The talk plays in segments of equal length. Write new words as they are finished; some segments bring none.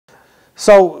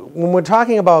So when we're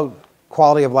talking about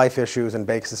quality of life issues and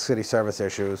basic city service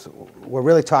issues, we're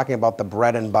really talking about the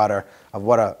bread and butter of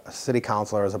what a city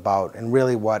councilor is about and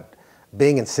really what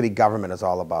being in city government is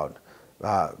all about.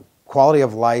 Quality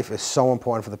of life is so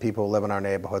important for the people who live in our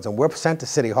neighborhoods, and we're sent to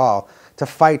City Hall to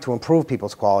fight to improve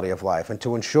people's quality of life and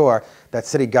to ensure that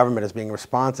city government is being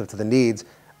responsive to the needs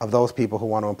of those people who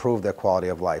want to improve their quality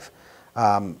of life.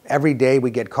 Every day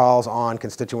we get calls on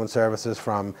constituent services,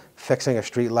 from fixing a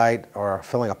street light or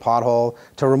filling a pothole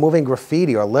to removing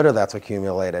graffiti or litter that's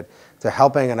accumulated, to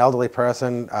helping an elderly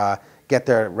person get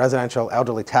their residential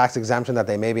elderly tax exemption that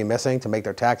they may be missing to make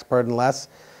their tax burden less,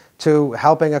 to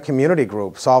helping a community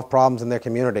group solve problems in their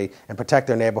community and protect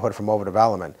their neighborhood from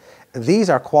overdevelopment. These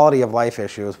are quality of life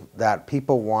issues that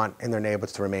people want in their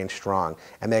neighborhoods to remain strong.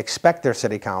 And they expect their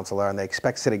city councilor and they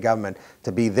expect city government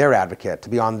to be their advocate, to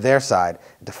be on their side,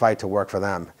 and to fight to work for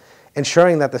them.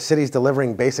 Ensuring that the city's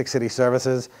delivering basic city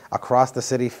services across the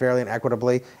city fairly and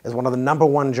equitably is one of the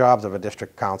 #1 jobs of a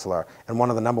district councilor and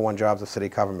one of the #1 jobs of city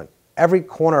government. Every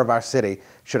corner of our city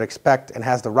should expect and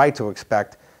has the right to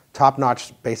expect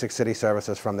top-notch basic city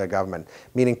services from their government,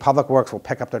 meaning Public Works will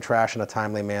pick up their trash in a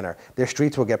timely manner. Their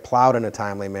streets will get plowed in a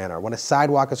timely manner. When a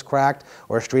sidewalk is cracked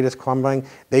or a street is crumbling,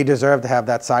 they deserve to have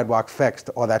that sidewalk fixed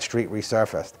or that street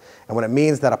resurfaced. And when it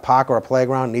means that a park or a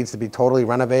playground needs to be totally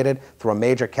renovated through a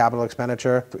major capital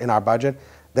expenditure in our budget,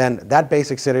 then that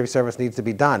basic city service needs to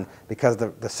be done, because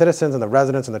the citizens and the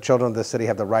residents and the children of the city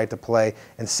have the right to play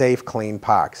in safe, clean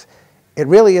parks. It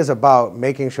really is about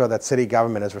making sure that city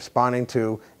government is responding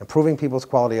to improving people's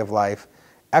quality of life,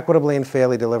 equitably and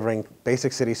fairly delivering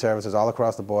basic city services all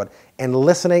across the board, and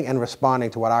listening and responding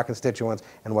to what our constituents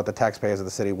and what the taxpayers of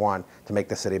the city want to make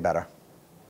the city better.